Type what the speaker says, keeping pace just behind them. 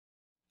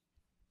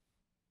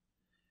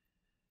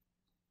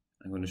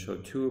I'm going to show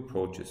two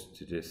approaches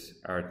to this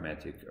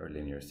arithmetic or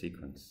linear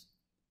sequence.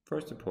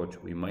 First approach,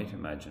 we might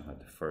imagine what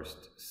the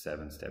first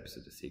 7 steps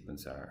of the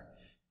sequence are,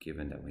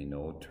 given that we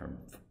know term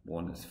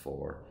 1 is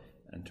 4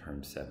 and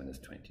term 7 is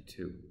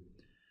 22.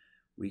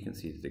 We can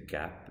see that the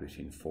gap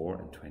between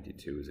 4 and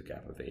 22 is a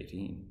gap of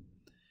 18.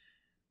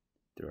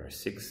 There are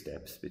 6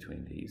 steps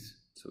between these,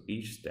 so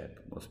each step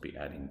must be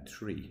adding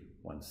 3,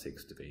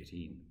 1/6 of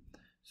 18.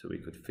 So we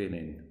could fill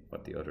in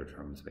what the other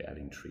terms by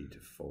adding 3 to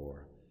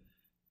 4,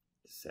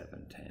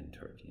 7, 10,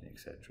 13,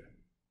 etc.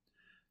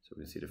 So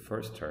we can see the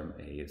first term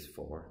A is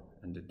 4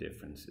 and the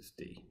difference is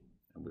D.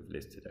 And we've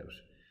listed out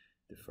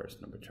the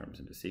first number of terms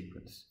in the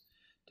sequence.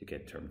 To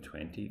get term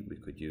 20, we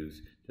could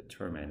use that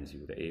term n is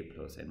equal to A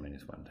plus n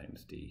minus 1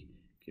 times D,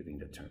 giving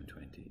that term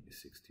 20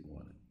 is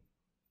 61.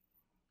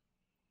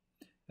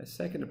 A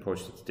second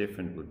approach that's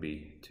different would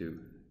be to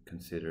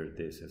consider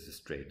this as a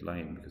straight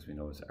line, because we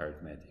know it's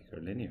arithmetic or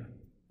linear.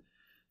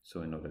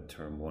 So I know that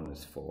term 1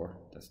 is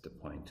 4, that's the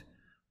point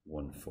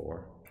 1,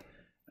 4,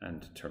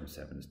 and term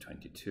 7 is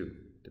 22,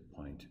 the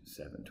point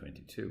 7,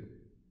 22.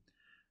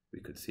 We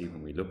could see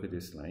when we look at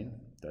this line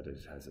that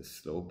it has a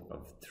slope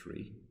of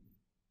 3,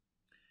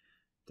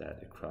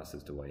 that it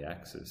crosses the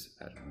y-axis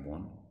at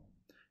 1,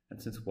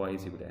 and since y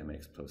is equal to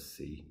mx plus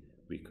c,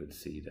 we could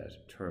see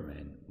that term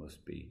n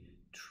must be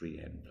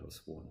 3n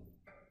plus 1.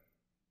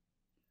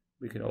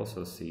 We could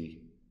also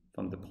see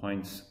from the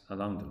points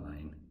along the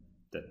line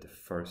that the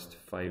first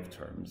 5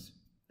 terms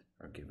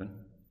are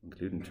given,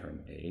 including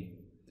term A,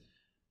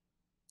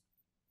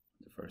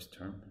 the first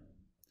term.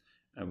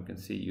 And we can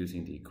see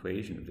using the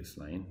equation of this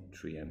line,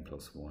 3n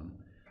plus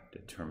 1,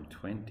 that term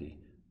 20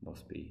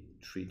 must be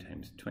 3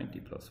 times 20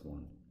 plus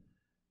 1,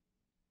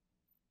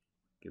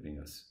 giving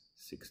us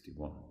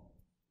 61.